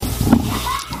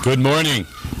Good morning.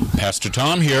 Pastor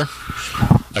Tom here.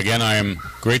 Again, I am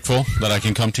grateful that I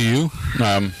can come to you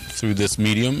through this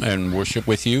medium and worship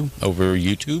with you over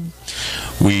YouTube.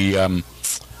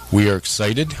 We are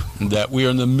excited that we are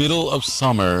in the middle of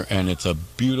summer, and it's a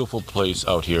beautiful place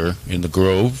out here in the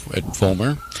Grove at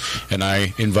Fulmer. And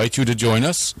I invite you to join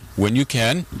us when you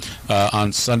can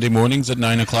on Sunday mornings at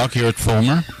 9 o'clock here at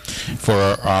Fulmer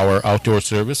for our outdoor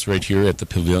service right here at the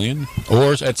pavilion,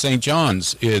 or at St.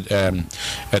 John's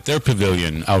at their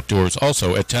pavilion outdoors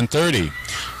also at 10:30.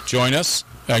 Join us.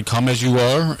 And come as you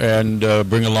are, and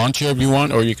bring a lawn chair if you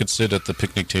want, or you could sit at the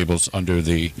picnic tables under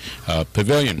the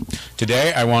pavilion.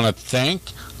 Today, I want to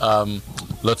thank, the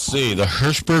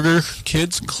Hirschberger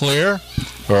kids, Claire,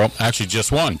 well, actually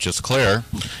just one, just Claire,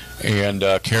 and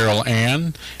Carol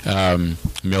Ann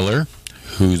Miller,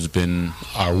 who's been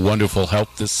our wonderful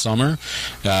help this summer.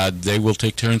 They will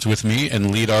take turns with me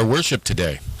and lead our worship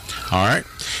today. All right?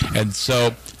 And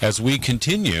so, as we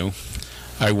continue,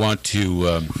 I want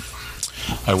to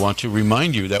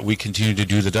remind you that we continue to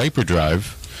do the diaper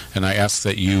drive, and I ask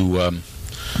that you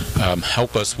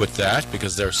help us with that,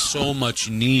 because there's so much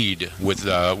need for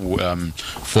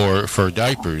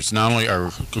diapers. Not only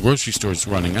are grocery stores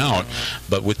running out,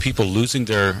 but with people losing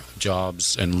their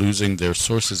jobs and losing their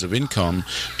sources of income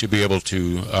to be able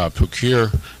to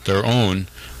procure their own,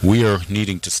 we are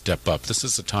needing to step up. This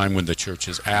is a time when the church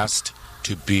is asked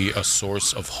to be a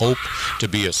source of hope, to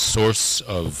be a source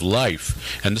of life.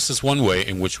 And this is one way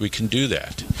in which we can do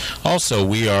that. Also,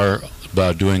 we are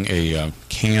doing a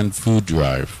canned food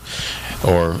drive,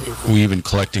 or we even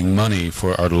collecting money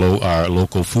for our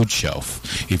local food shelf.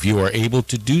 If you are able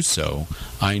to do so,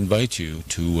 I invite you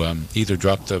to either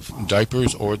drop the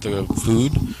diapers or the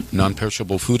food,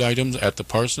 non-perishable food items, at the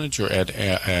parsonage or at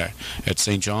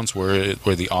St. John's, where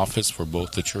the office for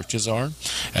both the churches are,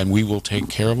 and we will take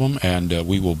care of them, and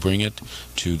we will bring it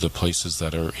to the places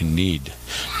that are in need.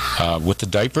 With the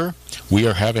diaper, we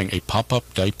are having a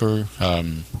pop-up diaper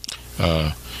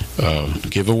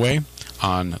giveaway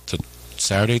on the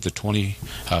Saturday, the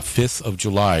 25th of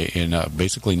July, in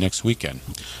basically next weekend.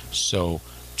 So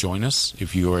join us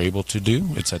if you are able to do.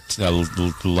 It's at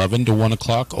 11 to 1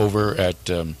 o'clock over at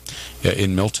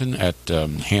in Milton at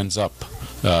Hands Up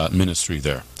Ministry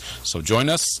there. So join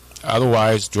us.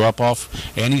 Otherwise, drop off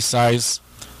any size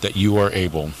that you are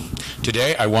able.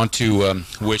 Today, I want to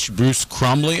wish Bruce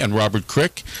Cromley and Robert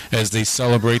Crick as they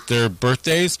celebrate their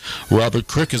birthdays. Robert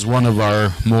Crick is one of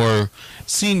our more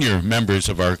senior members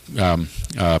of our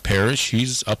parish.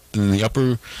 He's up in the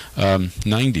upper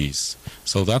 90s.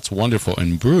 So that's wonderful.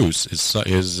 And Bruce is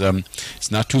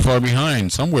not too far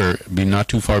behind, not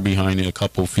too far behind, in a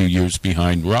few years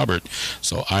behind Robert.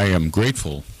 So I am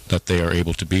grateful that they are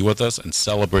able to be with us and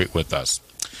celebrate with us.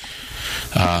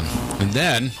 And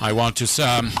then I want to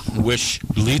wish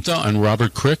Letha and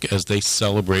Robert Crick as they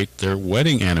celebrate their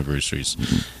wedding anniversaries.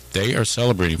 They are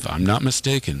celebrating, if I'm not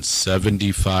mistaken,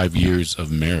 75 years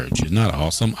of marriage. Isn't that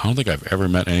awesome? I don't think I've ever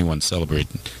met anyone celebrate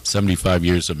 75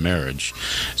 years of marriage.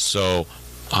 So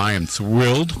I am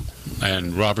thrilled,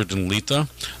 and Robert and Letha,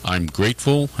 I'm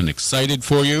grateful and excited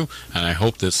for you, and I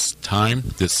hope this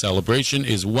celebration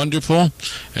is wonderful,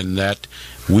 and that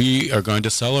we are going to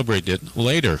celebrate it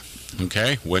later,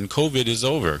 okay, when COVID is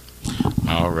over.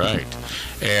 All right.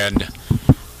 And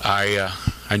I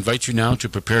invite you now to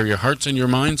prepare your hearts and your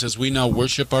minds as we now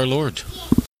worship our Lord.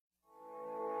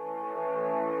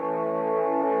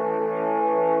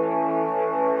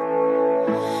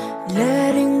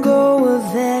 Letting go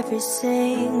of every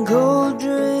single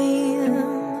dream,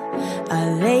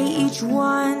 I lay each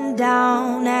one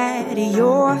down at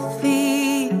your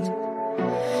feet.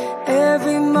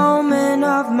 Every moment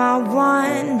of my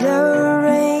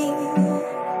wandering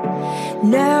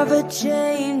never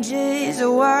changes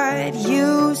what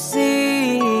you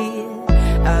see.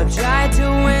 I've tried to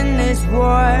win this war,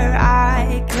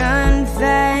 I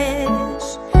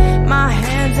confess. My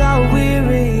hands are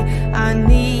weary, I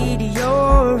need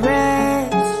your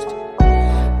rest.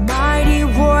 Mighty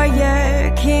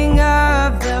warrior, king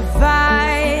of the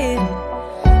fight.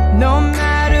 No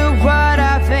matter what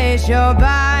I face, you're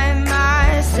by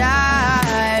my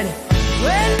side.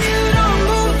 When you don't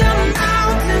move the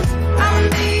mountains, I'm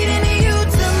needing you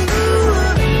to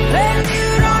move. When you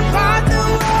don't part the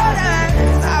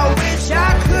waters, I wish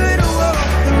I could walk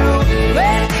through.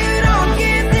 When you don't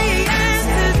give the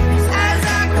answers as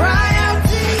I cry out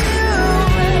to you,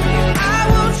 I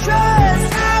will trust.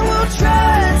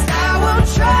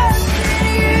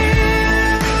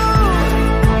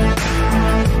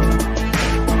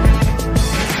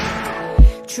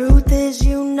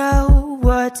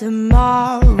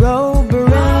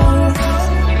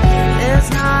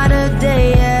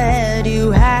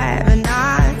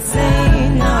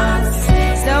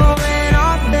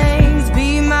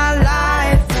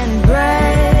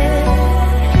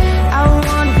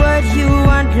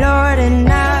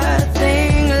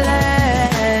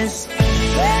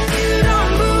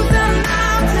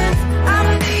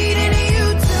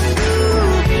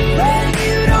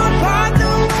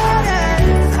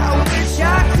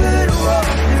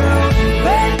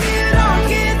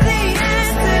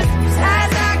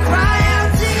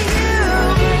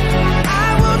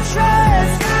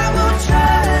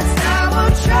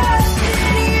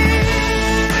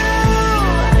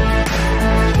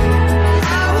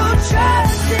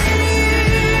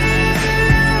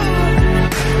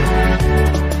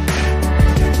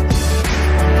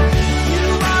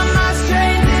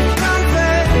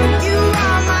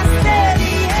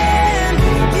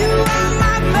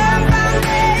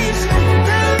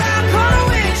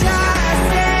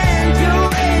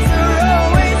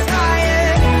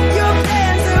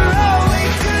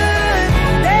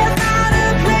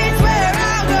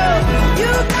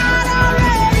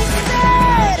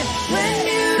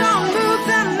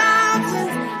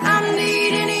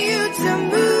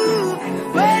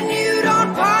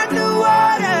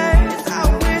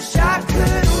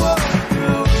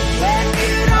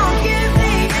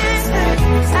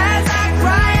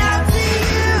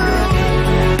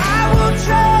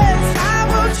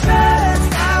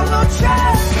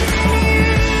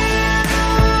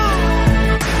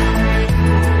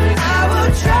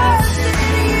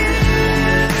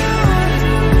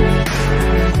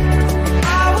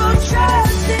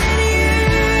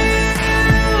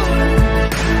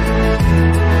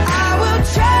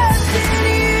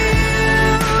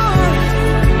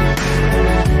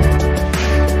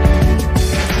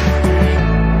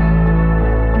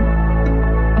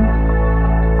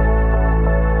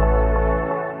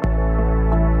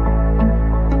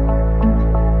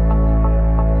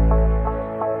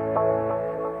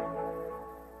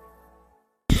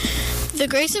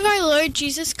 grace of our Lord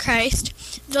Jesus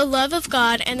Christ, the love of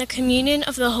God, and the communion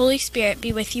of the Holy Spirit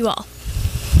be with you all.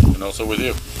 And also with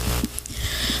you.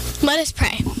 Let us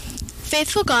pray.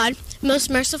 Faithful God, most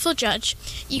merciful Judge,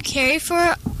 you care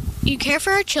for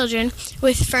our children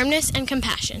with firmness and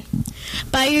compassion.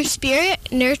 By your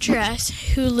Spirit, nurture us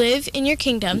who live in your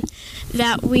kingdom,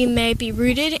 that we may be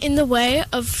rooted in the way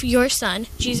of your Son,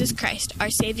 Jesus Christ, our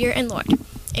Savior and Lord.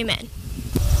 Amen.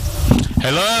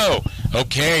 Hello.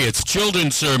 Okay, it's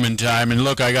children's sermon time, and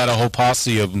look, I got a whole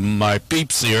posse of my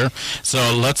peeps here.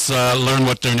 So let's learn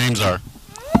what their names are.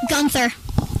 Gunther,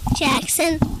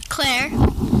 Jackson, Claire,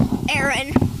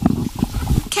 Aaron,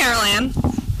 Carol Ann.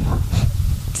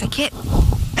 Is that Kit?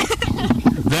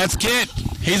 That's Kit.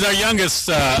 He's our youngest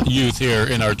youth here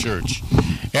in our church.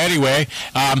 Anyway,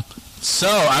 so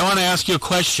I want to ask you a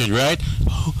question, right?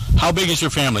 How big is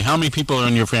your family? How many people are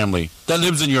in your family that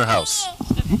lives in your house?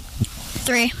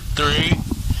 3, 3,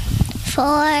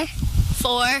 4,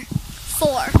 4,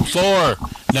 4.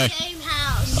 Now, same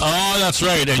house. oh, that's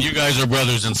right. And you guys are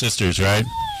brothers and sisters, right?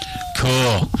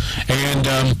 Cool.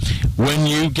 And when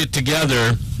you get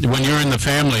together, when you're in the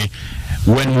family,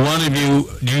 when one of you,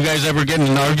 do you guys ever get in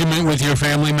an argument with your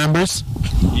family members?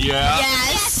 Yeah.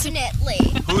 Yes.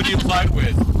 Definitely. Who do you fight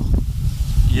with?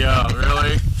 Yeah,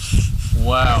 really?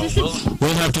 Wow.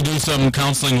 We'll have to do some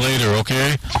counseling later,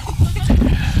 okay?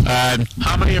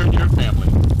 How many are in your family?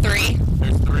 3.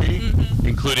 There's 3,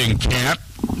 including Cat.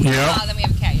 Yep. Then we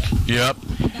have a cat. Yep.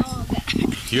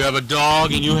 You have a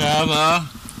dog and you have a...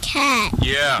 Cat.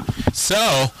 Yeah.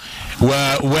 So,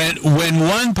 when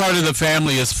one part of the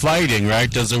family is fighting,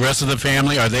 right, does the rest of the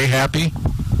family, are they happy?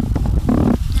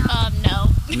 No.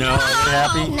 No, are they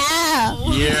happy?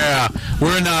 No. Yeah,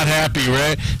 we're not happy,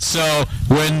 right? So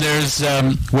when there's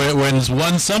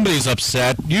when somebody's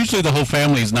upset, usually the whole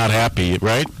family is not happy,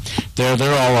 right? They're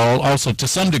all also to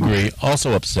some degree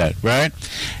also upset, right?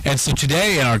 And so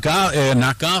today in our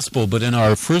not gospel, but in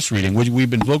our first reading, we've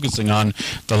been focusing on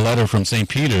the letter from St.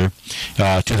 Peter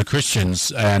to the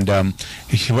Christians, and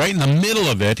right in the middle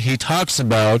of it, he talks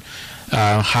about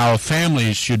how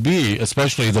families should be,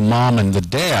 especially the mom and the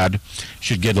dad,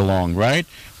 should get along, right?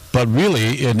 But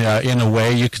really, in a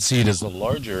way, you could see it as a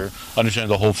larger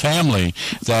understanding of the whole family,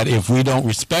 that if we don't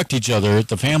respect each other,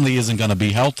 the family isn't going to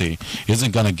be healthy,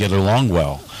 isn't going to get along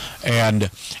well. And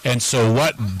so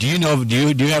what, do you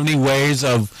have any ways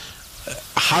of,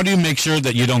 how do you make sure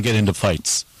that you don't get into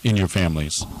fights in your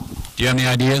families? Do you have any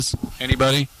ideas?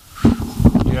 Anybody?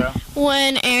 Yeah.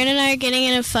 When Aaron and I are getting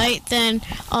in a fight, then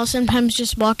I'll sometimes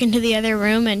just walk into the other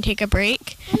room and take a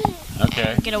break.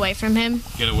 Okay. Get away from him.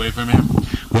 Get away from him.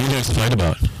 What do you guys fight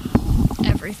about?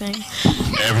 Everything.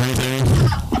 Everything?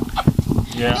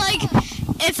 Yeah. Like,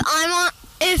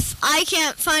 if I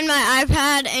can't find my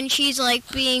iPad and she's like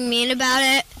being mean about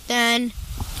it, then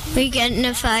we get in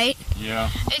a fight. Yeah.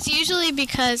 It's usually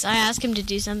because I ask him to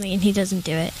do something and he doesn't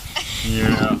do it.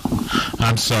 Yeah.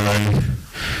 I'm sorry.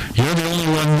 You're the only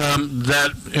one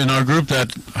that in our group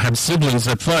that have siblings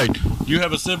that fight. You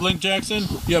have a sibling, Jackson?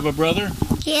 You have a brother?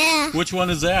 Yeah. Which one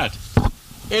is that?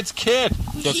 It's Kit.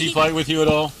 Does he fight with you at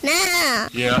all? No.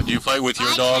 Yeah. Do you fight with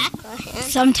your dog?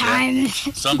 Sometimes.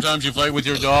 Sometimes you fight with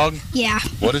your dog? Yeah.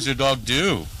 What does your dog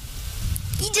do?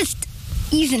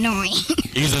 He's annoying.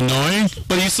 He's annoying,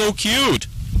 but he's so cute.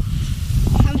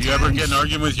 Sometimes. Do you ever get in an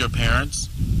argument with your parents?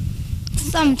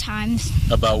 Sometimes.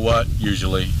 About what,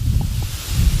 usually?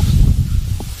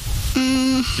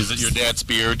 Is it your dad's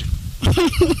beard?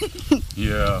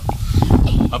 Yeah.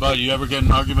 How about you ever get in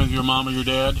an argument with your mom or your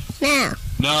dad? No.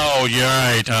 No, you're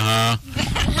right. Uh-huh.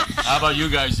 How about you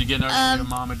guys? You get in an argument with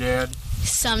your mom or dad?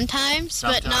 Sometimes,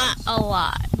 but not Sometimes. a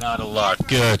lot. Not a lot.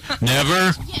 Good.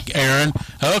 Never? Aaron?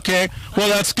 Okay. Well,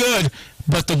 that's good.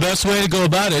 But the best way to go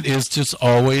about it is just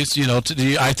always,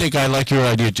 I think I like your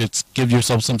idea, just give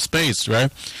yourself some space,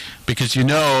 right? Because you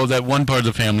know that one part of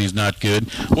the family is not good.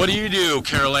 What do you do,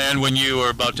 Carol Ann, when you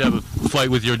are about to have a fight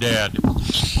with your dad?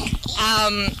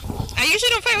 I usually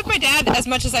don't fight with my dad as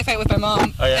much as I fight with my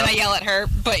mom. Oh, yeah? And I yell at her,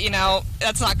 but,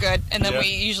 that's not good. And then Yeah. we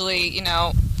usually,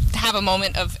 have a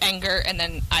moment of anger, and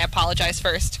then I apologize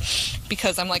first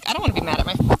because I'm like, I don't want to be mad at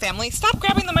my family. Stop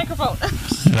grabbing the microphone.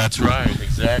 That's right,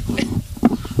 exactly.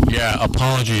 Yeah,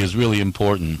 apology is really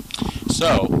important.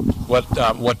 So,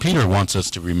 what Peter wants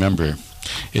us to remember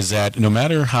is that no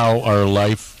matter how our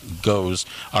life goes,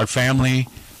 our family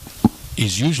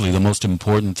is usually the most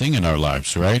important thing in our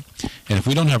lives, right? And if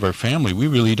we don't have our family, we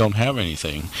really don't have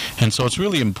anything. And so it's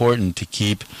really important to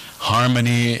keep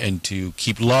harmony and to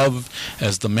keep love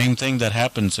as the main thing that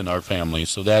happens in our family,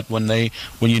 so that when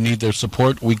you need their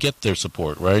support, we get their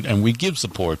support, right? And we give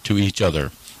support to each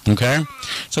other. Okay?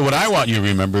 So what I want you to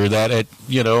remember that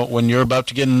when you're about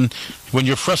to when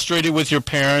you're frustrated with your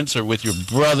parents or with your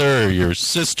brother or your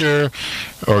sister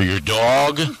or your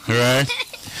dog, right?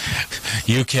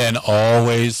 You can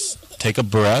always take a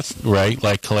breath, right?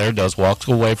 Like Claire does, walk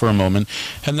away for a moment,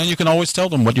 and then you can always tell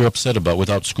them what you're upset about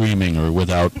without screaming or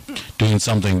without doing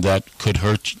something that could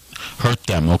hurt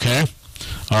them, okay?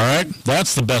 All right?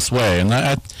 That's the best way.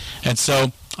 And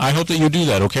so I hope that you do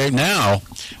that, okay? Now,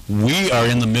 we are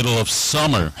in the middle of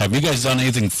summer. Have you guys done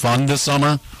anything fun this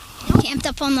summer? Camped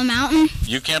up on the mountain.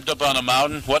 You camped up on a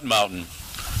mountain? What mountain?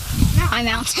 My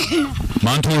mountain.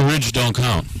 Montour Ridge don't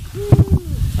count.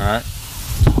 All right.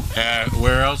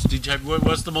 Where else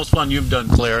what's the most fun you've done,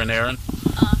 Claire and Aaron?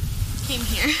 Came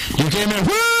here. You came here.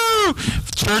 Woo!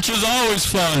 Church is always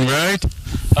fun, right?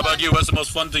 How about you? What's the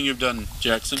most fun thing you've done,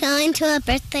 Jackson? Going to a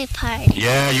birthday party.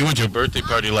 Yeah, you went to a birthday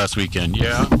party last weekend.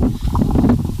 Yeah.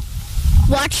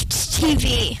 Watched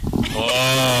TV.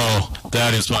 Oh,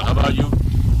 that is fun. How about you?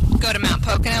 Go to Mount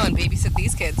Pocono and babysit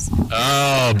these kids.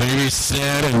 Oh,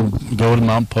 babysit and go to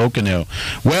Mount Pocono.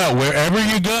 Well, wherever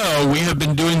you go, we have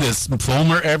been doing this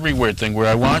Fulmer Everywhere thing where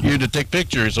I want you to take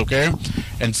pictures, okay?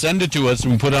 And send it to us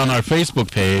and put it on our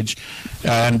Facebook page.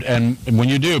 And when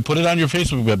you do, put it on your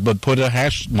Facebook page, but put a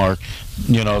hash mark,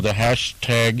 the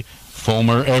hashtag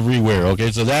Fulmer Everywhere,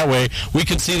 okay? So that way we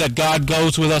can see that God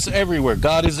goes with us everywhere.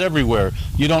 God is everywhere.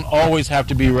 You don't always have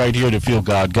to be right here to feel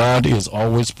God. God is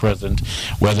always present,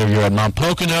 whether you're at Mount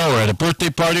Pocono or at a birthday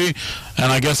party,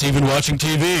 and I guess even watching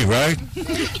TV, right?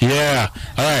 Yeah.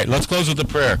 All right, let's close with a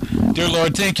prayer. Dear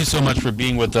Lord, thank you so much for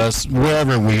being with us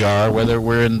wherever we are, whether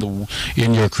we're in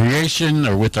your creation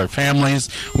or with our families.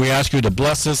 We ask you to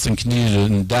bless us and continue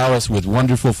to endow us with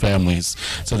wonderful families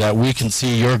so that we can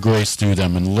see your grace through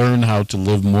them and learn how to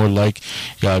live more like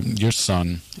your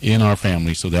Son in our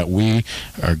family so that we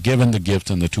are given the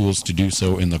gift and the tools to do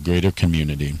so in the greater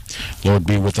community. Lord,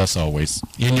 be with us always.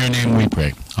 In your name we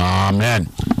pray. Amen.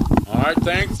 All right,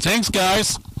 thanks. Thanks,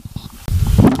 guys.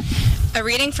 A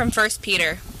reading from 1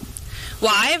 Peter.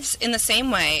 Wives, in the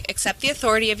same way, accept the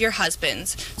authority of your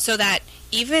husbands, so that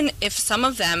even if some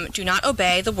of them do not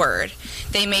obey the word,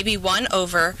 they may be won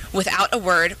over without a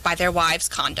word by their wives'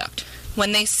 conduct,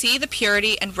 when they see the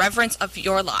purity and reverence of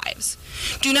your lives.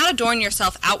 Do not adorn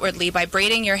yourself outwardly by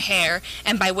braiding your hair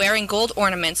and by wearing gold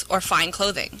ornaments or fine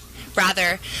clothing.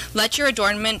 Rather, let your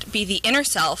adornment be the inner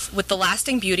self with the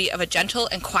lasting beauty of a gentle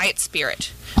and quiet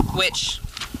spirit, which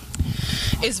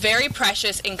is very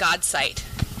precious in God's sight.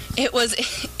 It was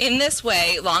in this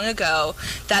way, long ago,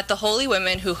 that the holy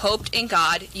women who hoped in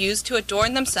God used to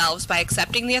adorn themselves by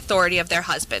accepting the authority of their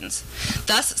husbands.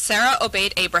 Thus Sarah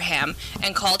obeyed Abraham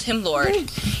and called him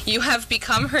Lord. You have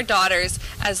become her daughters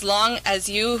as long as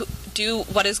you do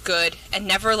what is good and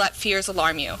never let fears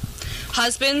alarm you.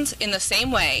 Husbands, in the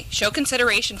same way, show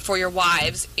consideration for your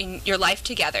wives in your life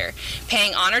together,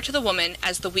 paying honor to the woman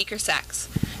as the weaker sex,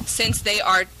 since they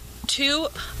too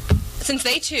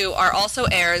are also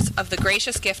heirs of the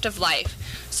gracious gift of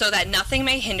life, so that nothing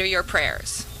may hinder your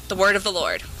prayers. The word of the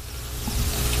Lord.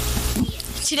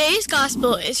 Today's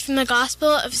gospel is from the Gospel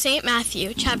of St.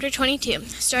 Matthew, chapter 22,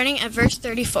 starting at verse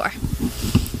 34.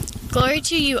 Glory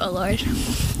to you, O Lord.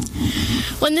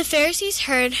 When the Pharisees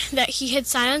heard that he had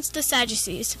silenced the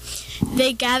Sadducees,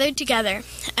 they gathered together,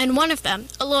 and one of them,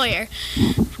 a lawyer,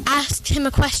 asked him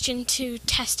a question to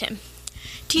test him.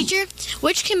 Teacher,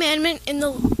 which commandment in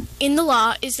the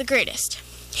law is the greatest?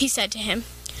 He said to him,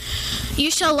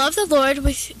 You shall love the Lord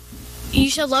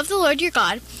your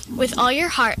God with all your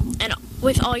heart and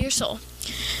with all your soul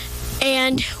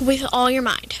and with all your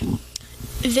mind.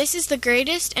 This is the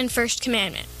greatest and first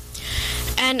commandment.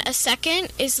 And a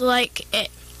second is like it.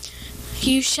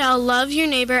 You shall love your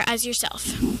neighbor as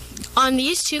yourself. On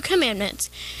these two commandments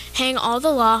hang all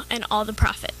the law and all the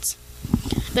prophets.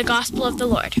 The gospel of the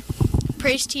Lord.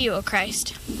 Praise to you, O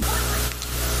Christ.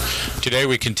 Today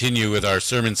we continue with our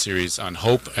sermon series on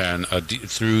hope and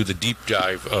through the deep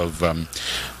dive of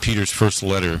Peter's first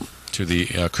letter to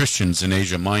the Christians in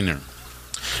Asia Minor.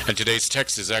 And today's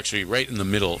text is actually right in the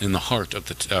middle, in the heart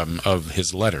of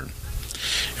his letter.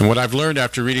 And what I've learned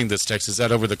after reading this text is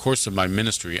that over the course of my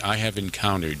ministry, I have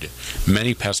encountered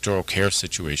many pastoral care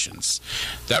situations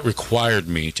that required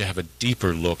me to have a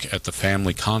deeper look at the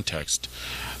family context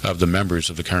of the members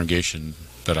of the congregation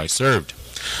that I served.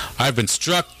 I've been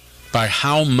struck by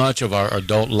how much of our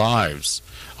adult lives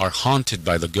are haunted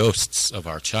by the ghosts of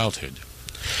our childhood.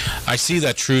 I see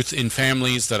that truth in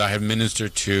families that I have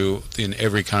ministered to in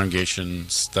every congregation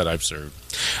that I've served.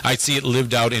 I see it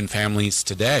lived out in families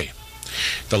today.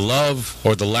 The love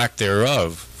or the lack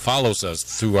thereof follows us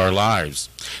through our lives.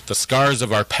 The scars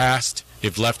of our past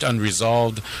if left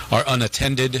unresolved or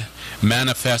unattended,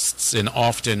 manifests in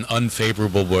often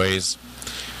unfavorable ways.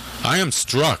 I am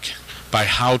struck by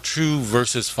how true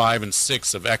verses 5 and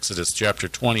 6 of Exodus chapter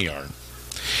 20 are.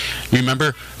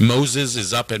 Remember, Moses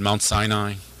is up at Mount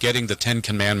Sinai, getting the 10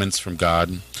 Commandments from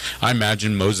God. I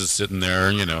imagine Moses sitting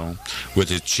there, with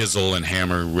his chisel and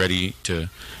hammer ready to,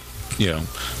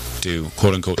 to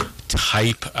quote-unquote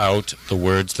type out the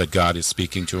words that God is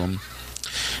speaking to him.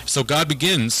 So God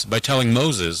begins by telling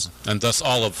Moses, and thus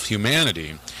all of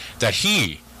humanity, that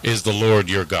he is the Lord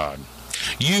your God.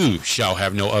 You shall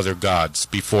have no other gods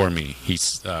before me,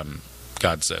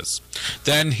 God says.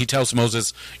 Then he tells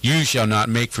Moses, you shall not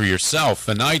make for yourself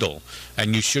an idol,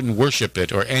 and you shouldn't worship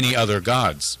it or any other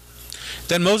gods.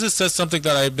 Then Moses says something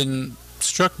that I've been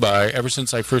struck by ever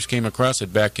since I first came across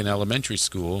it back in elementary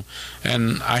school,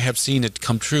 and I have seen it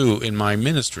come true in my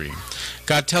ministry.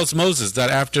 God tells Moses that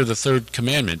after the third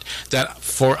commandment, that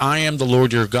for I am the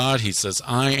Lord your God, he says,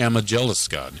 I am a jealous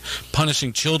God,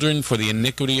 punishing children for the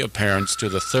iniquity of parents to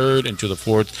the third and to the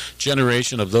fourth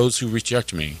generation of those who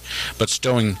reject me, but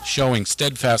showing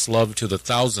steadfast love to the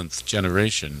 1,000th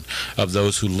generation of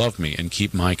those who love me and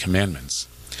keep my commandments.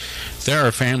 There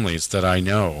are families that I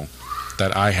know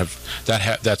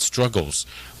that struggles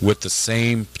with the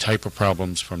same type of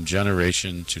problems from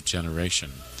generation to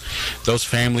generation. Those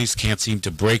families can't seem to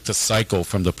break the cycle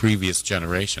from the previous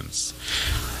generations.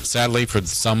 Sadly, for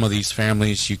some of these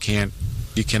families, you can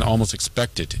almost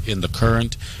expect it in the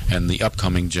current and the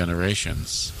upcoming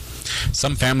generations.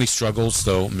 Some family struggles,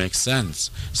 though, make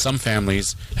sense. Some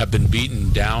families have been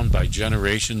beaten down by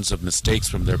generations of mistakes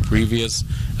from their previous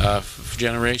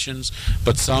generations,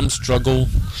 but some struggle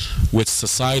with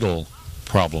societal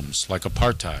problems like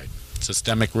apartheid,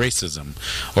 systemic racism,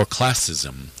 or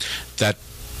classism that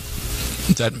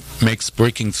makes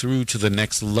breaking through to the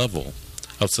next level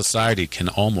of society can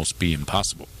almost be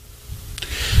impossible.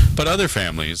 But other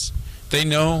families, they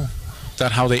know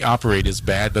that how they operate is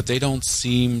bad, but they don't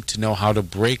seem to know how to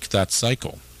break that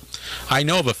cycle. I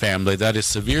know of a family that is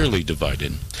severely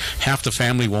divided. Half the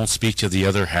family won't speak to the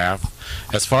other half.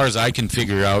 As far as I can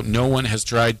figure out, no one has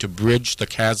tried to bridge the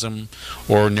chasm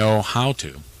or know how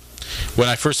to. When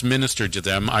I first ministered to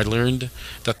them, I learned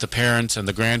that the parents and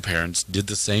the grandparents did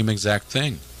the same exact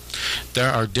thing. There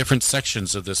are different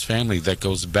sections of this family that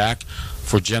goes back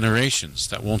for generations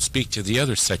that won't speak to the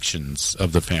other sections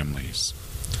of the families.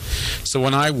 So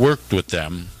when I worked with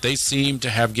them, they seem to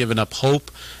have given up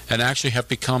hope and actually have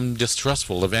become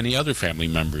distrustful of any other family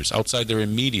members outside their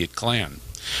immediate clan.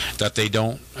 That they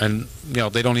don't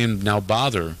even now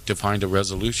bother to find a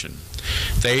resolution.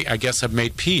 They, I guess, have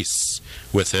made peace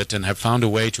with it and have found a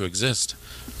way to exist.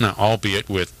 Now, albeit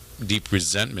with deep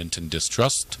resentment and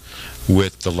distrust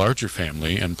with the larger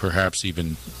family and perhaps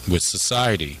even with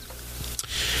society.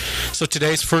 So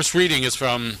today's first reading is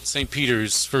from St.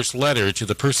 Peter's first letter to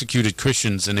the persecuted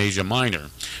Christians in Asia Minor,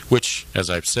 which, as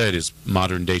I've said, is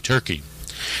modern-day Turkey.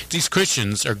 These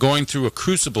Christians are going through a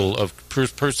crucible of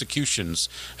persecutions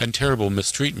and terrible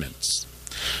mistreatments.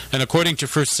 And according to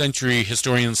first-century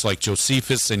historians like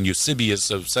Josephus and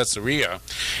Eusebius of Caesarea,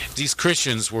 these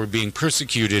Christians were being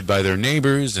persecuted by their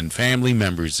neighbors and family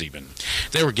members even.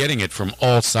 They were getting it from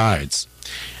all sides.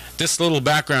 This little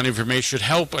background information should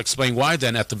help explain why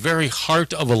then, at the very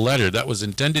heart of a letter that was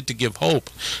intended to give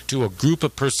hope to a group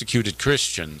of persecuted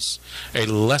Christians, a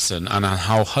lesson on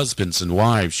how husbands and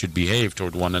wives should behave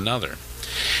toward one another.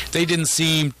 They didn't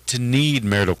seem to need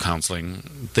marital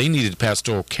counseling. They needed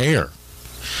pastoral care.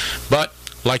 But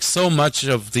like so much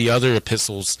of the other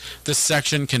epistles, this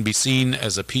section can be seen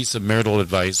as a piece of marital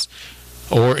advice,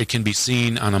 or it can be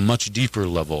seen on a much deeper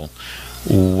level,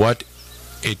 what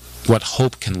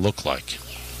hope can look like.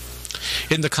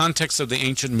 In the context of the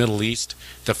ancient Middle East,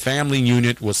 the family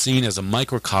unit was seen as a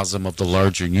microcosm of the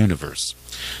larger universe.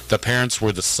 The parents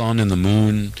were the sun and the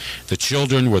moon, the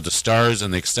children were the stars,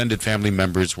 and the extended family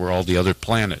members were all the other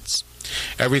planets.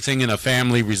 Everything in a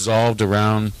family revolved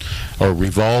around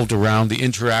the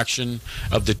interaction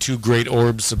of the two great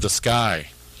orbs of the sky.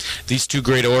 These two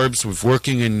great orbs, with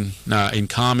working in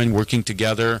common, working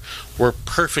together, were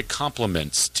perfect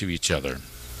complements to each other.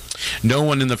 No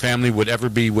one in the family would ever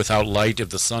be without light if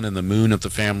the sun and the moon of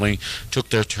the family took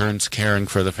their turns caring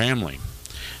for the family.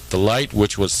 The light,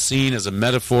 which was seen as a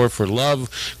metaphor for love,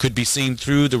 could be seen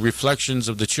through the reflections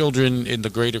of the children in the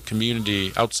greater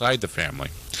community outside the family.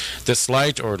 This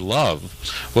light, or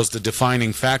love, was the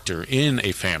defining factor in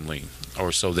a family,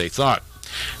 or so they thought.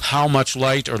 How much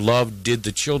light or love did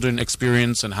the children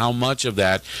experience, and how much of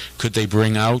that could they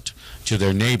bring out to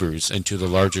their neighbors and to the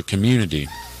larger community?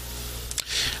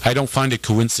 I don't find it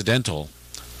coincidental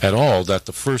at all that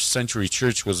the first century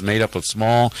church was made up of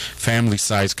small,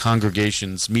 family-sized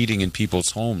congregations meeting in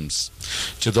people's homes.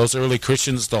 To those early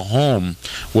Christians, the home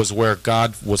was where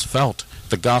God was felt,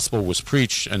 the gospel was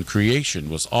preached, and creation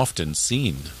was often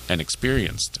seen and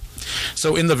experienced.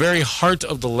 So in the very heart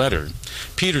of the letter,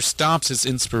 Peter stops his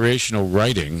inspirational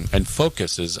writing and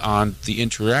focuses on the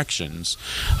interactions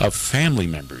of family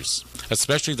members,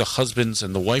 especially the husbands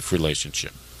and the wife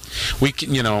relationship. We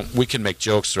can make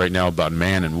jokes right now about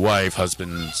man and wife,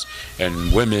 husbands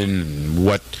and women, and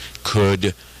what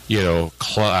could,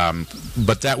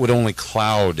 but that would only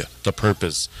cloud the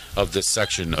purpose of this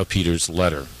section of Peter's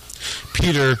letter.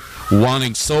 Peter,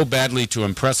 wanting so badly to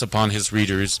impress upon his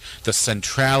readers the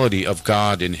centrality of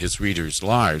God in his readers'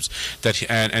 lives,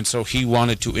 and so he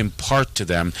wanted to impart to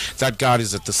them that God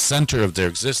is at the center of their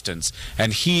existence,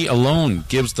 and he alone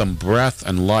gives them breath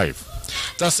and life.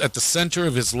 Thus, at the center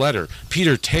of his letter,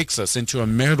 Peter takes us into a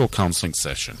marital counseling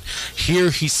session.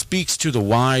 Here he speaks to the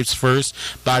wives first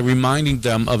by reminding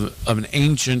them of an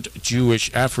ancient Jewish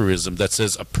aphorism that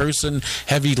says, "A person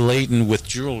heavy laden with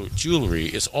jewelry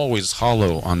is always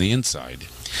hollow on the inside."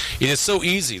 It is so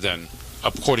easy, then,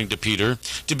 according to Peter,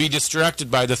 to be distracted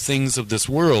by the things of this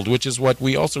world, which is what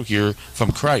we also hear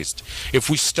from Christ. If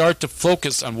we start to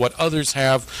focus on what others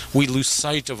have, we lose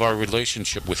sight of our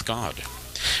relationship with God.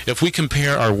 If we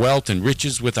compare our wealth and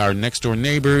riches with our next-door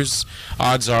neighbors,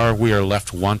 odds are we are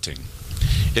left wanting.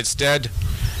 Instead,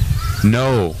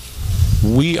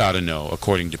 we ought to know,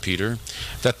 according to Peter,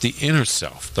 that the inner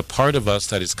self, the part of us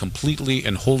that is completely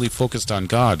and wholly focused on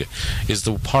God, is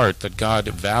the part that God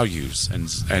values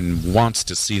and wants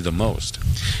to see the most.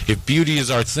 If beauty is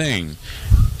our thing,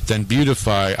 then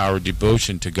beautify our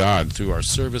devotion to God through our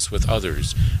service with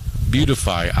others.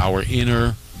 Beautify our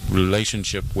inner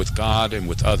relationship with God and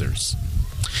with others.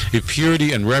 If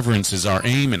purity and reverence is our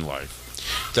aim in life,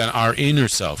 then our inner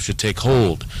self should take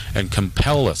hold and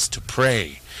compel us to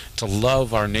pray, to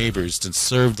love our neighbors, and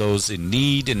serve those in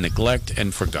need and neglect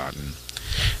and forgotten.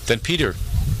 Then Peter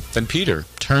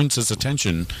turns his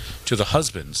attention to the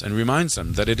husbands and reminds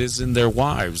them that it is in their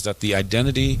wives that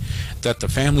the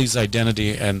family's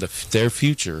identity and their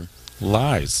future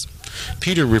lies.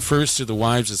 Peter refers to the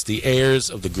wives as the heirs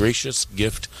of the gracious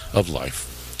gift of life.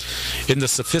 In the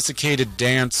sophisticated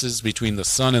dances between the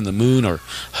sun and the moon, or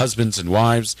husbands and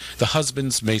wives, the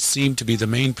husbands may seem to be the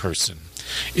main person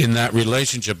in that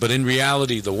relationship, but in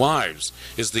reality the wives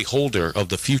is the holder of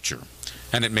the future.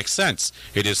 And it makes sense.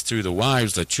 It is through the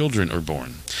wives that children are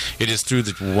born. It is through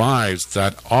the wives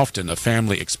that often a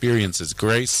family experiences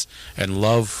grace and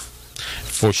love,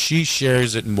 for she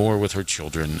shares it more with her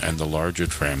children and the larger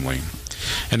family.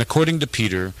 And according to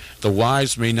Peter, the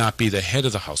wives may not be the head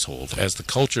of the household, as the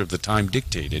culture of the time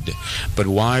dictated, but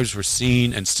wives were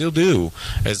seen, and still do,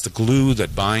 as the glue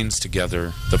that binds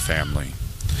together the family.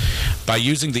 By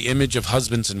using the image of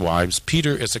husbands and wives,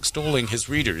 Peter is extolling his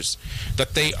readers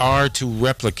that they are to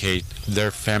replicate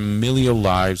their familial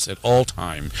lives at all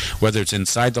time, whether it's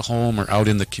inside the home or out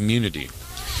in the community.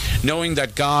 Knowing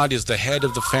that God is the head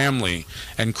of the family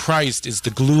and Christ is the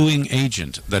gluing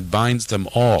agent that binds them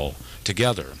all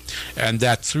together, and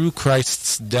that through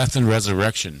Christ's death and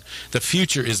resurrection, the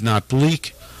future is not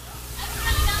bleak,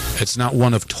 it's not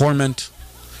one of torment,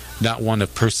 not one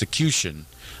of persecution,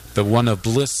 but one of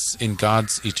bliss in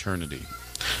God's eternity.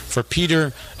 For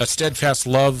Peter, a steadfast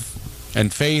love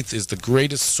and faith is the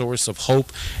greatest source of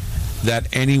hope that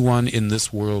anyone in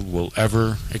this world will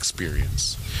ever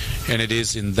experience. And it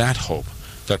is in that hope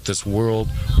that this world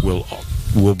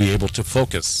will be able to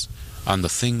focus on the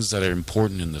things that are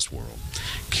important in this world.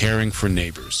 Caring for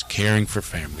neighbors, caring for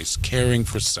families, caring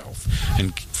for self,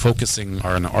 and focusing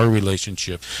on our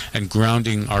relationship and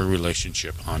grounding our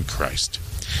relationship on Christ.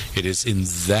 It is in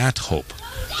that hope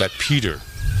that Peter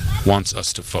wants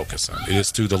us to focus on. It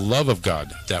is through the love of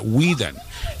God that we then,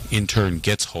 in turn,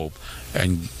 gets hope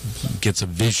and gets a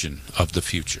vision of the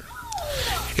future.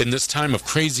 In this time of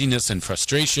craziness and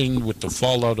frustration with the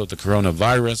fallout of the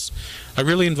coronavirus, I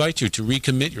really invite you to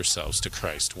recommit yourselves to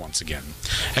Christ once again,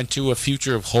 and to a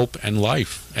future of hope and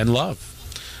life and love.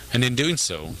 And in doing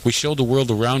so, we show the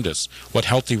world around us what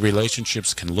healthy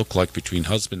relationships can look like between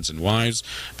husbands and wives,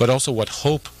 but also what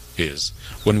hope is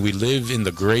when we live in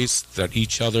the grace that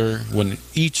when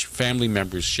each family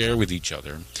members share with each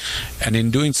other. And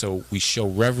in doing so, we show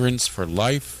reverence for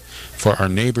life, for our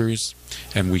neighbors,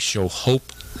 and we show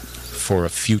hope for a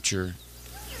future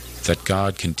that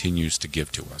God continues to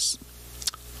give to us.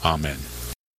 Amen.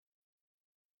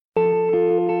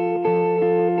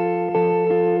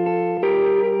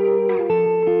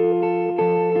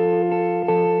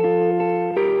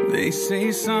 They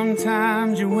say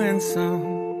sometimes you win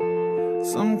some,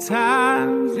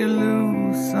 Sometimes you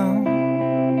lose some.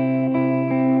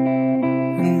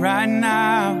 And right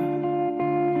now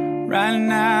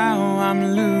I'm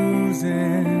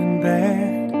losing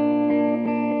bad.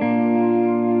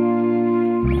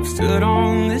 I've stood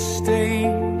on this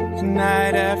stage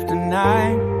night after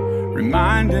night,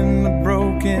 reminding the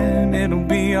broken it'll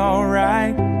be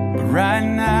alright. But right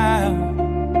now,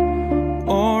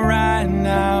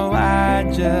 I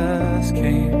just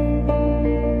can't.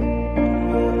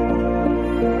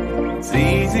 It's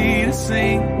easy to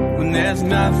sing when there's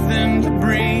nothing to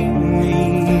bring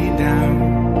me down.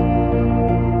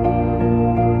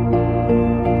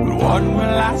 But what will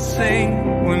I say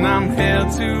when I'm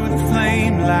held to the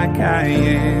flame like I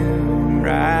am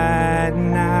right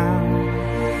now?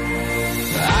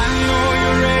 I know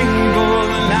you're able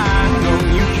and I know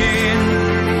you can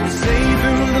see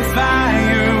through the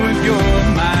fire with your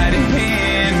mighty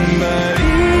hand. But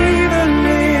even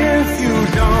if you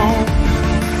don't,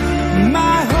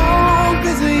 my hope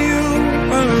is you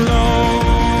alone.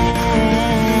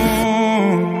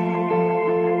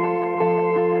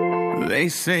 They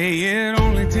say it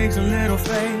only takes a little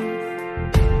faith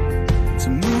to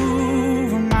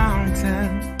move a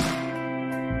mountain.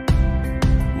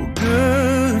 Well,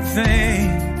 good thing,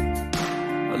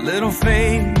 a little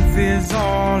faith is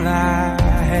all I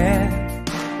have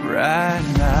right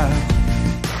now.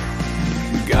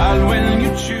 God, when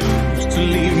you choose to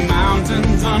leave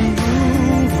mountains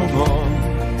unmovable,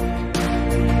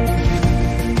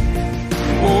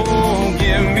 oh,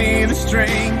 give me the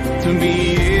strength to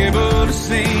be able to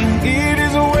sing. It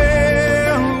is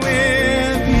well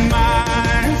with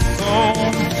my soul.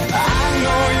 I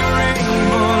know you're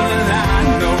able and I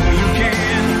know you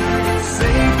can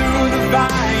save through the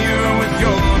fire with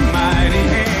your mighty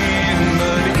hand.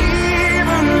 But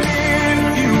even if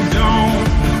you don't,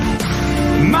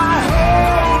 my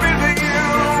hope is in you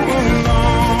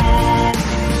alone.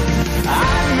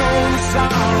 I know the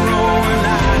sorrow and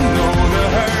I know the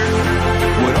hurt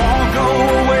would all go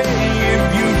away if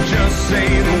you just say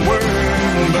the word.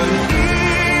 But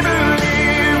even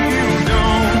if you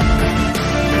don't,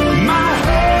 my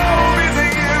hope is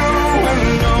in you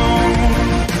alone.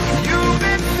 You've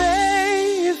been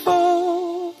faithful,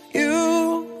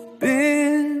 you've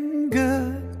been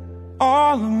good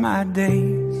all of my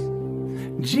days.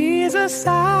 Jesus,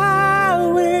 I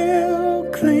will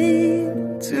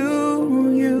cling to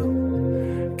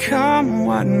you, come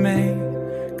what may,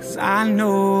 'cause I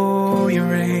know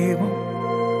you're able,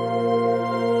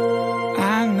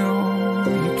 I know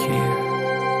you can.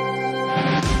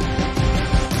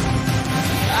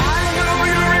 I know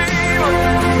you're able,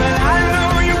 and I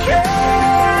know you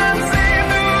can see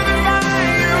through the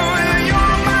fire with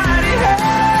your mighty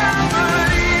hand. But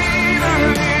even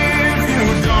if you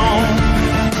don't,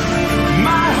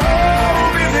 my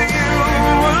hope is in you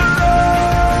alone.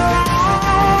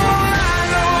 I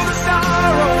know the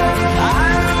sorrow, I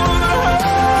know the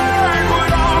hurt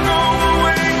would all go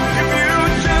away if you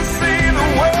just say the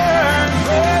word.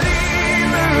 But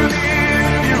even if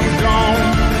you don't,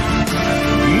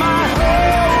 my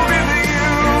hope is in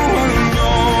you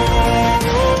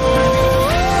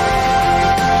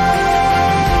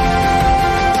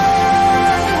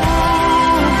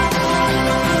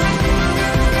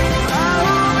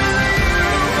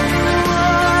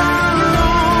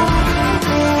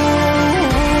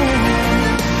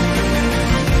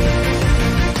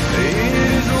It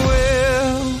is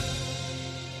well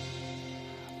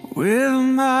with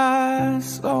my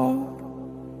soul.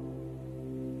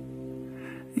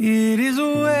 It is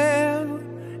well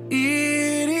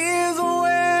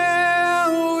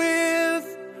with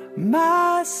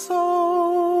my soul.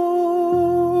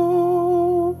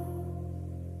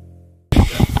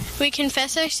 We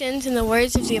confess our sins in the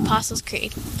words of the Apostles'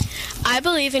 Creed. I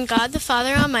believe in God the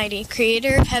Father Almighty,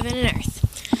 creator of heaven and earth.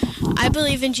 I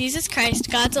believe in Jesus Christ,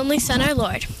 God's only Son, our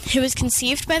Lord, who was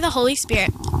conceived by the Holy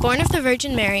Spirit, born of the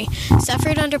Virgin Mary,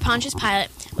 suffered under Pontius Pilate,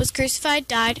 was crucified,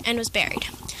 died, and was buried.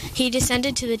 He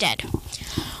descended to the dead.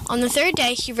 On the third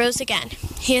day he rose again.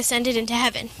 He ascended into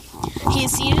heaven. He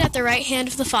is seated at the right hand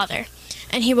of the Father,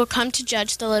 and he will come to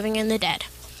judge the living and the dead.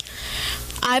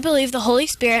 I believe the Holy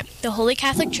Spirit, the Holy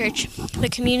Catholic Church, the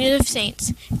communion of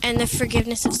saints, and the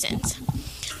forgiveness of sins,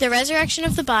 the resurrection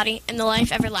of the body, and the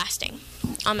life everlasting.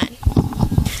 Amen.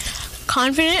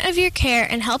 Confident of your care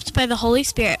and helped by the Holy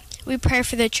Spirit, we pray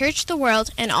for the Church, the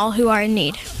world, and all who are in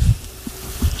need.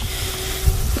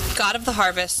 God of the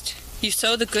harvest, you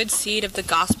sow the good seed of the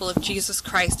gospel of Jesus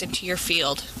Christ into your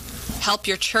field. Help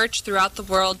your church throughout the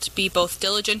world to be both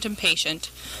diligent and patient,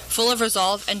 full of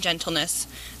resolve and gentleness,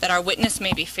 that our witness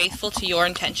may be faithful to your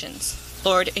intentions.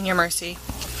 Lord, in your mercy.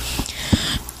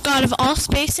 God of all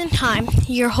space and time,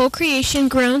 your whole creation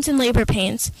groans in labor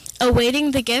pains,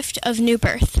 awaiting the gift of new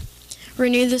birth.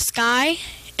 Renew the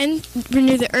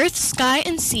earth, sky,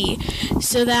 and sea,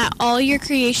 so that all your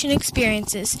creation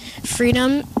experiences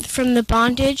freedom from the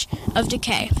bondage of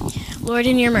decay. Lord,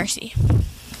 in your mercy.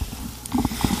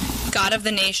 God of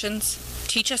the nations,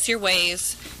 teach us your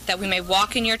ways, that we may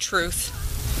walk in your truth.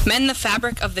 Mend the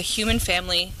fabric of the human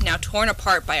family, now torn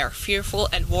apart by our fearful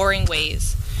and warring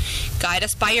ways. Guide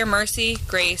us by your mercy,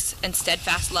 grace, and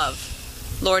steadfast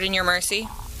love. Lord, in your mercy.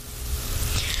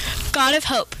 God of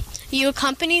hope, you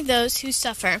accompany those who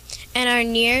suffer and are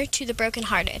near to the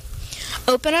brokenhearted.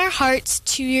 Open our hearts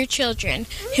to your children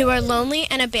who are lonely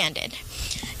and abandoned,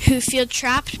 who feel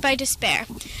trapped by despair,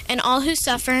 and all who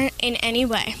suffer in any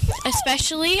way,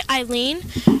 especially Eileen,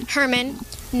 Herman,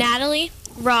 Natalie,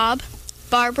 Rob,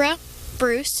 Barbara,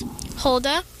 Bruce,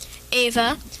 Hulda,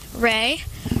 Ava, Ray,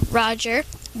 Roger,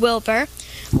 Wilbur,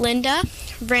 Linda,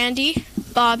 Randy,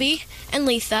 Bobby, and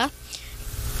Letha,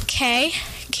 Kay,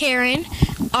 Karen,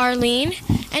 Arlene,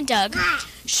 and Doug,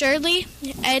 Shirley,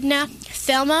 Edna,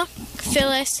 Thelma,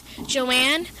 Phyllis,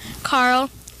 Joanne, Carl,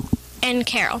 and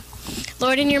Carol.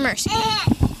 Lord, in your mercy.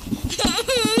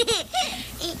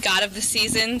 God of the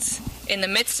seasons, in the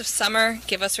midst of summer,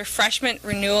 give us refreshment,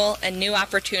 renewal, and new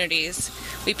opportunities.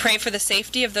 We pray for the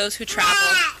safety of those who travel.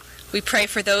 We pray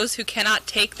for those who cannot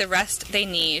take the rest they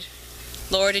need.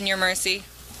 Lord, in your mercy.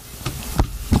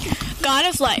 God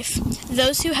of life,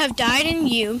 those who have died in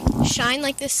you shine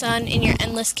like the sun in your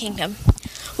endless kingdom.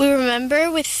 We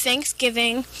remember with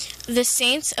thanksgiving the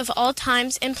saints of all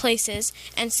times and places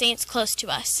and saints close to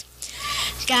us.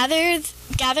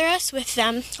 Gather us with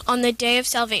them on the day of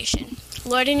salvation.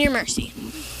 Lord, in your mercy.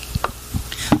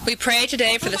 We pray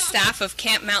today for the staff of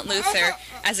Camp Mount Luther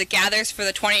as it gathers for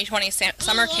the 2020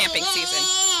 summer camping season.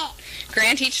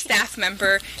 Grant each staff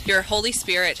member your Holy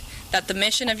Spirit, that the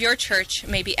mission of your church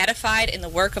may be edified in the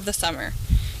work of the summer.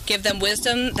 Give them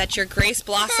wisdom that your grace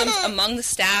blossoms among the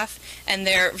staff and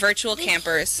their virtual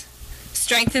campers.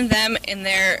 Strengthen them in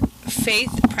their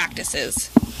faith practices.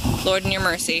 Lord, in your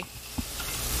mercy.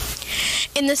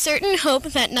 In the certain hope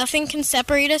that nothing can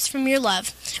separate us from your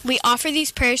love, we offer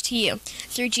these prayers to you,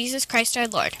 through Jesus Christ our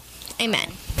Lord.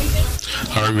 Amen.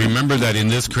 All right, remember that in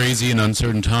this crazy and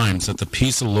uncertain times, that the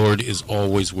peace of the Lord is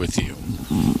always with you.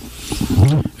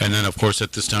 And then, of course,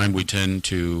 at this time, we tend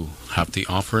to have the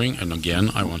offering. And again,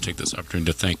 I want to take this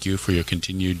opportunity to thank you for your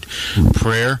continued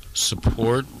prayer,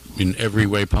 support in every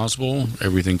way possible,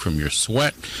 everything from your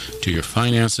sweat to your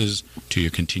finances to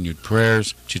your continued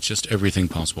prayers to just everything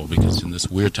possible, because in this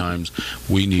weird times,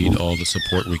 we need all the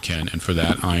support we can. And for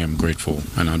that, I am grateful.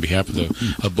 And on behalf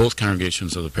of both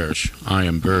congregations of the parish, I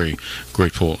am very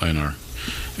grateful and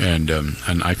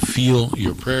I feel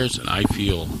your prayers, and I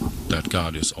feel that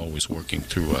God is always working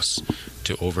through us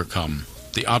to overcome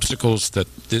the obstacles that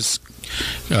this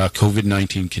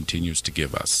COVID-19 continues to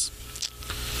give us.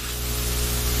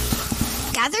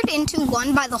 Gathered into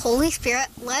one by the Holy Spirit,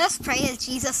 let us pray as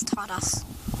Jesus taught us.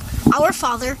 Our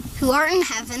Father, who art in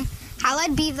heaven,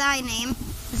 hallowed be thy name.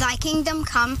 Thy kingdom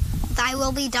come, thy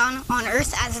will be done on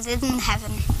earth as it is in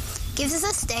heaven. Give us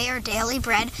this day our daily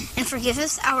bread, and forgive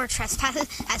us our trespasses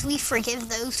as we forgive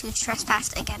those who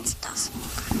trespass against us.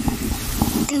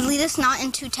 And lead us not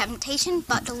into temptation,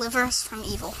 but deliver us from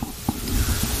evil.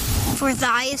 For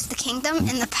thy is the kingdom,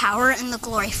 and the power, and the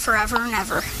glory, forever and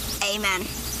ever. Amen.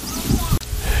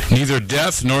 Neither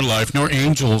death, nor life, nor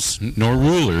angels, nor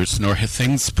rulers, nor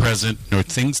things present, nor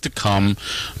things to come,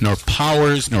 nor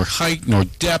powers, nor height, nor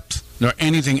depth, nor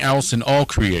anything else in all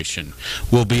creation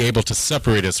will be able to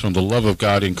separate us from the love of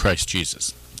God in Christ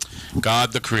Jesus.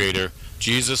 God the Creator,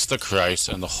 Jesus the Christ,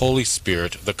 and the Holy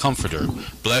Spirit, the Comforter,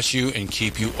 bless you and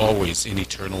keep you always in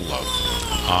eternal love.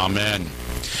 Amen.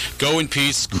 Go in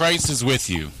peace. Christ is with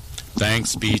you.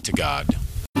 Thanks be to God.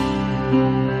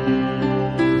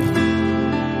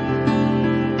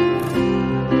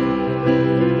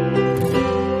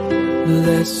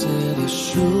 Blessed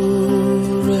assurance,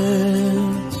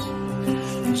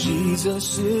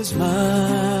 Jesus is mine.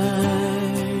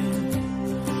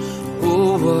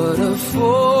 Oh, what a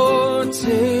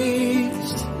foretaste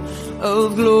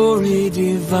of glory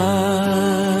divine,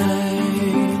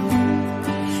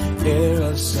 heir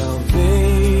of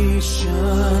salvation,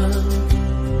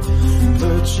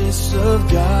 purchase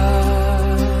of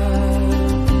God,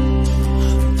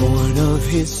 born of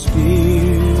His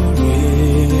Spirit,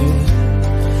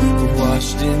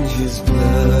 washed in His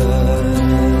blood.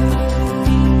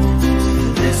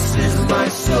 This is my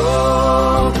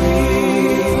story,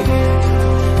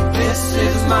 this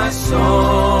is my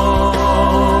song,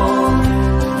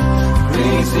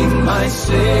 praising my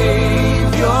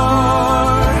Savior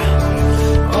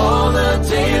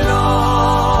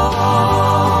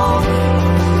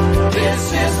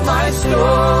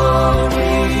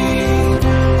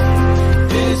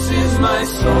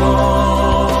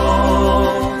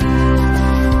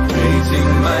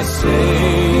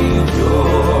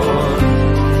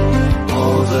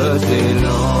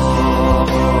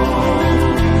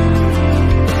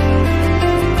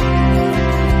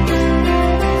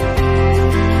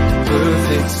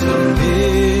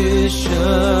submission,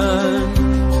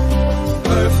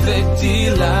 perfect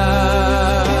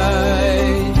delight,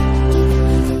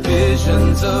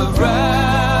 visions of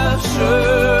rapture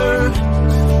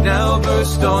now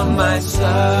burst on my sight.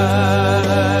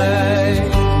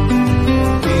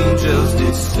 Angels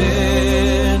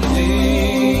descending,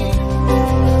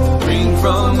 bring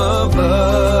from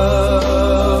above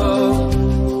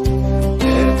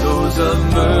echoes of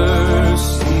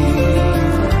mercy,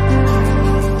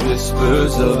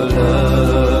 whispers of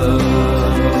love.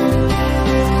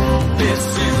 This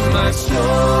is my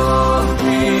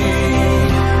story,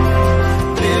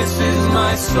 this is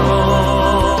my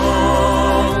song,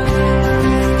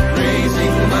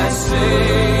 praising my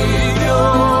Savior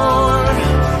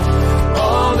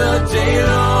all the day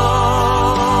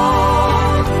long.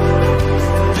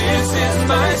 This is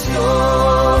my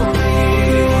story,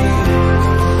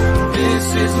 this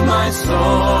is my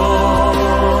song,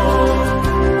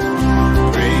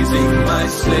 praising my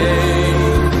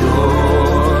Savior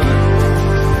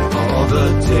all the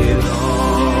day long.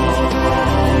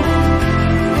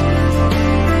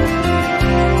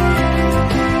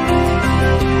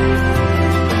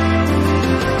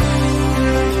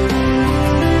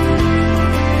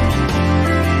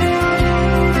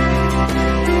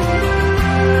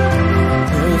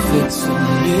 Perfect submission,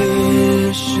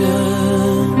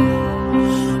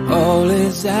 all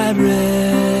is at rest.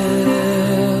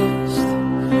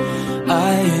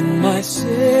 I in my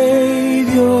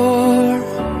Savior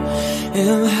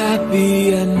am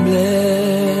happy and blessed,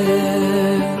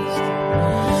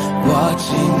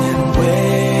 watching and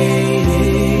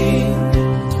waiting,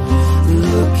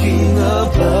 looking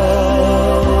above,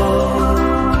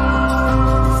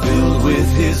 filled with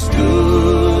His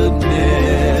goodness,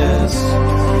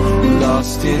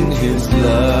 lost in His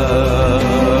love.